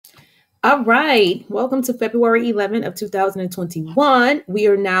All right. Welcome to February 11th of 2021. We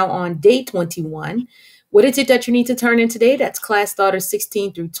are now on day 21. What is it that you need to turn in today? That's class starters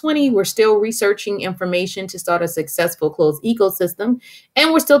 16 through 20. We're still researching information to start a successful closed ecosystem,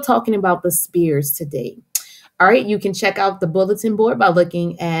 and we're still talking about the spears today. All right. You can check out the bulletin board by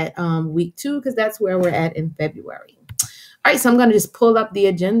looking at week 2 because that's where we're at in February. All right, so I'm going to just pull up the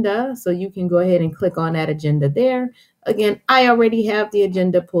agenda so you can go ahead and click on that agenda there. Again, I already have the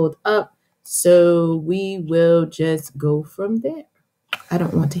agenda pulled up, so we will just go from there. I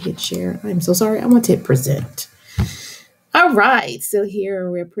don't want to hit share. I'm so sorry. I want to hit present. All right, so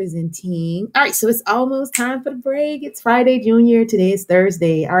here we're presenting. All right, so it's almost time for the break. It's Friday, Junior. Today is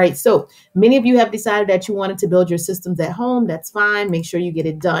Thursday. All right, so many of you have decided that you wanted to build your systems at home. That's fine. Make sure you get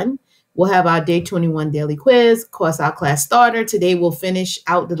it done. We'll have our day 21 daily quiz, of course, our class starter. Today we'll finish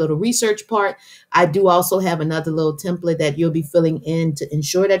out the little research part. I do also have another little template that you'll be filling in to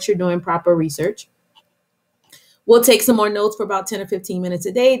ensure that you're doing proper research. We'll take some more notes for about 10 or 15 minutes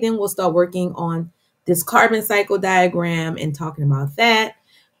a day. Then we'll start working on this carbon cycle diagram and talking about that.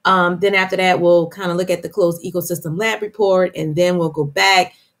 Then after that, we'll kind of look at the closed ecosystem lab report, and then we'll go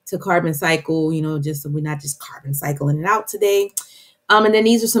back to carbon cycle, just so we're not just carbon cycling it out today. And then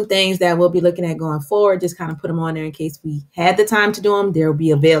these are some things that we'll be looking at going forward. Just kind of put them on there in case we had the time to do them. They'll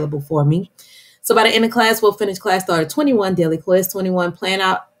be available for me. So by the end of class, we'll finish class starter 21, daily quiz 21, plan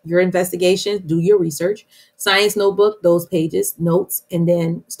out your investigations, do your research, science notebook, those pages, notes, and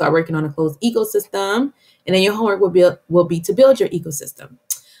then start working on a closed ecosystem. And then your homework will be to build your ecosystem.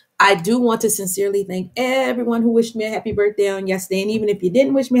 I do want to sincerely thank everyone who wished me a happy birthday on yesterday. And even if you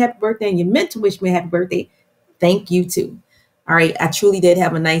didn't wish me a happy birthday and you meant to wish me a happy birthday, thank you too. All right, I truly did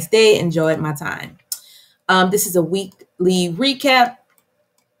have a nice day, enjoyed my time. This is a weekly recap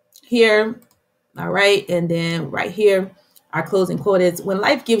here. All right, and then right here, our closing quote is, when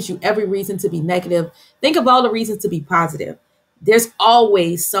life gives you every reason to be negative, think of all the reasons to be positive. There's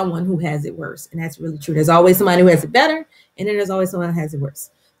always someone who has it worse, and that's really true. There's always somebody who has it better, and then there's always someone who has it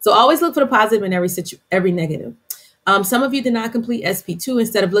worse. So always look for the positive in every negative. Some of you did not complete SP2.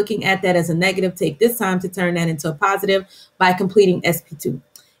 Instead of looking at that as a negative, take this time to turn that into a positive by completing SP2.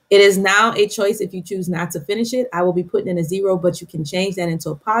 It is now a choice if you choose not to finish it. I will be putting in a 0, but you can change that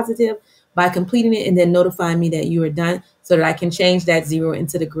into a positive by completing it and then notifying me that you are done so that I can change that 0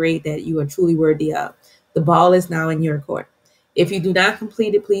 into the grade that you are truly worthy of. The ball is now in your court. If you do not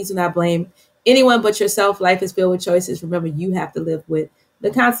complete it, please do not blame anyone but yourself. Life is filled with choices. Remember, you have to live with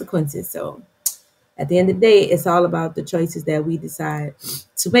the consequences. So at the end of the day, it's all about the choices that we decide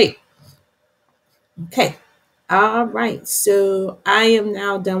to make. Okay. All right. So I am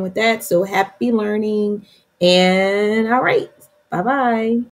now done with that. So happy learning. And all right. Bye-bye.